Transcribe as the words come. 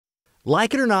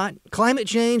Like it or not, climate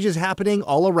change is happening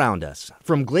all around us,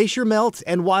 from glacier melts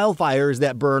and wildfires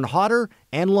that burn hotter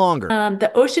and longer.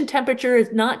 The ocean temperature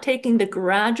is not taking the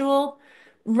gradual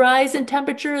rise in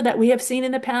temperature that we have seen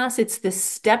in the past. It's this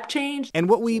step change. And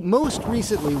what we most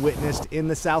recently witnessed in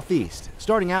the southeast,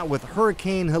 starting out with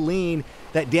Hurricane Helene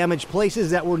that damaged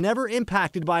places that were never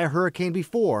impacted by a hurricane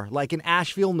before, like in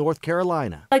Asheville, North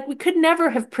Carolina. Like we could never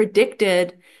have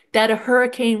predicted that a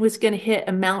hurricane was going to hit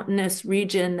a mountainous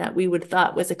region that we would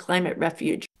thought was a climate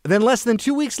refuge. Then less than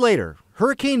 2 weeks later,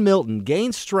 Hurricane Milton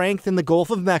gained strength in the Gulf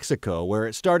of Mexico, where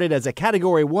it started as a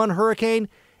Category 1 hurricane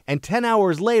and 10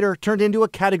 hours later turned into a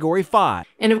Category 5.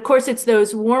 And of course, it's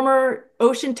those warmer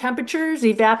ocean temperatures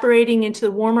evaporating into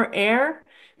the warmer air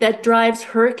that drives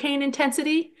hurricane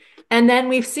intensity. And then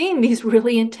we've seen these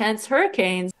really intense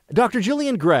hurricanes. Dr.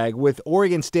 Jillian Gregg with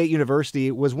Oregon State University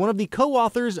was one of the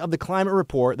co-authors of the climate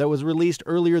report that was released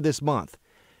earlier this month.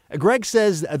 Gregg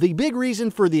says the big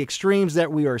reason for the extremes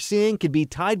that we are seeing could be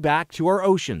tied back to our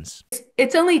oceans.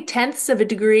 It's only tenths of a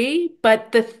degree,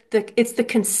 but it's the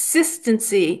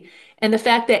consistency and the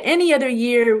fact that any other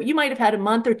year you might have had a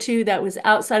month or two that was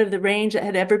outside of the range that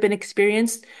had ever been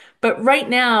experienced. But right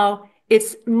now,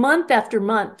 it's month after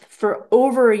month for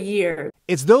over a year.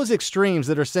 It's those extremes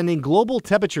that are sending global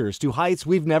temperatures to heights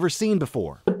we've never seen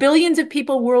before. Billions of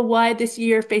people worldwide this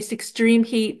year faced extreme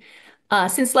heat.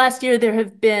 Since last year, there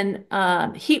have been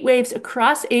heat waves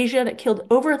across Asia that killed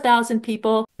over 1,000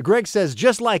 people. Gregg says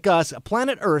just like us,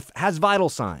 planet Earth has vital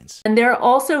signs. And there are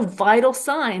also vital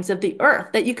signs of the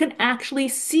Earth that you can actually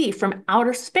see from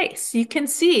outer space. You can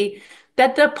see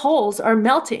that the poles are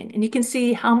melting, and you can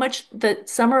see how much the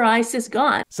summer ice is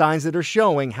gone. Signs that are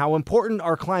showing how important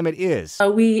our climate is.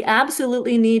 We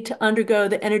absolutely need to undergo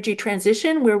the energy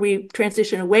transition, where we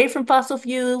transition away from fossil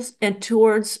fuels and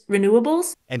towards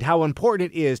renewables. And how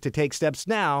important it is to take steps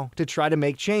now to try to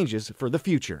make changes for the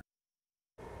future.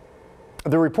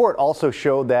 The report also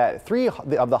showed that 3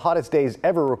 of the hottest days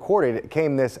ever recorded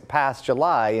came this past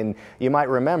July. And you might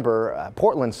remember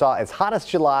Portland saw its hottest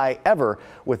July ever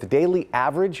with a daily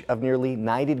average of nearly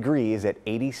 90 degrees at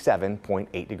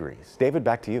 87.8 degrees. David,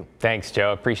 back to you. Thanks,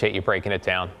 Joe. Appreciate you breaking it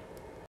down.